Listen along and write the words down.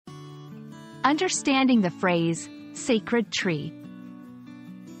Understanding the phrase, sacred tree.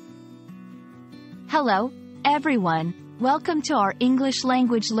 Hello, everyone. Welcome to our English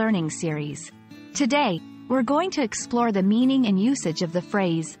language learning series. Today, we're going to explore the meaning and usage of the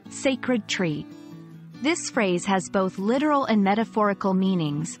phrase, sacred tree. This phrase has both literal and metaphorical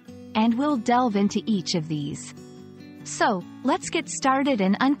meanings, and we'll delve into each of these. So, let's get started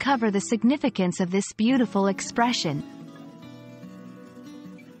and uncover the significance of this beautiful expression.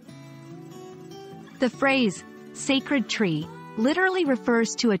 The phrase, sacred tree, literally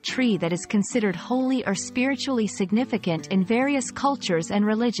refers to a tree that is considered holy or spiritually significant in various cultures and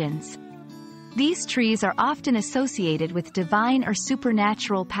religions. These trees are often associated with divine or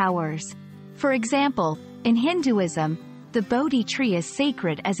supernatural powers. For example, in Hinduism, the Bodhi tree is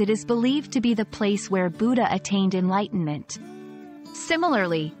sacred as it is believed to be the place where Buddha attained enlightenment.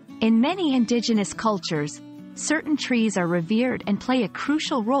 Similarly, in many indigenous cultures, certain trees are revered and play a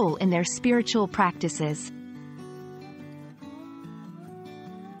crucial role in their spiritual practices.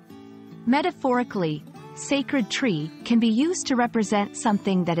 Metaphorically, sacred tree can be used to represent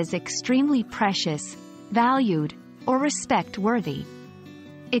something that is extremely precious, valued, or respect-worthy.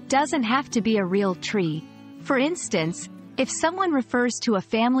 It doesn't have to be a real tree. For instance, if someone refers to a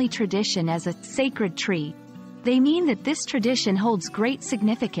family tradition as a sacred tree, they mean that this tradition holds great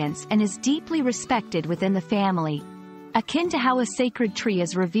significance and is deeply respected within the family, akin to how a sacred tree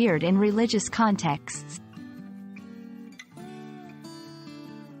is revered in religious contexts.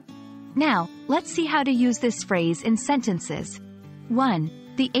 Now, let's see how to use this phrase in sentences.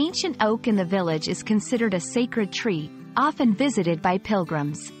 1. The ancient oak in the village is considered a sacred tree, often visited by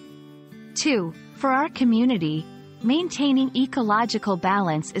pilgrims. 2. For our community, maintaining ecological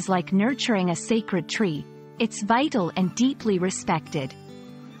balance is like nurturing a sacred tree. It's vital and deeply respected.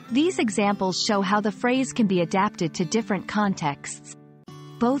 These examples show how the phrase can be adapted to different contexts,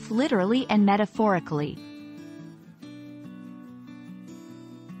 both literally and metaphorically.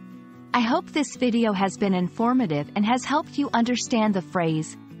 I hope this video has been informative and has helped you understand the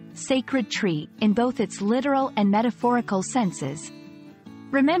phrase, sacred tree, in both its literal and metaphorical senses.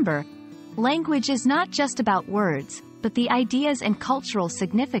 Remember, language is not just about words, but the ideas and cultural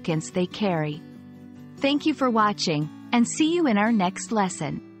significance they carry. Thank you for watching, and see you in our next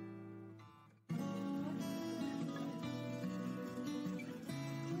lesson.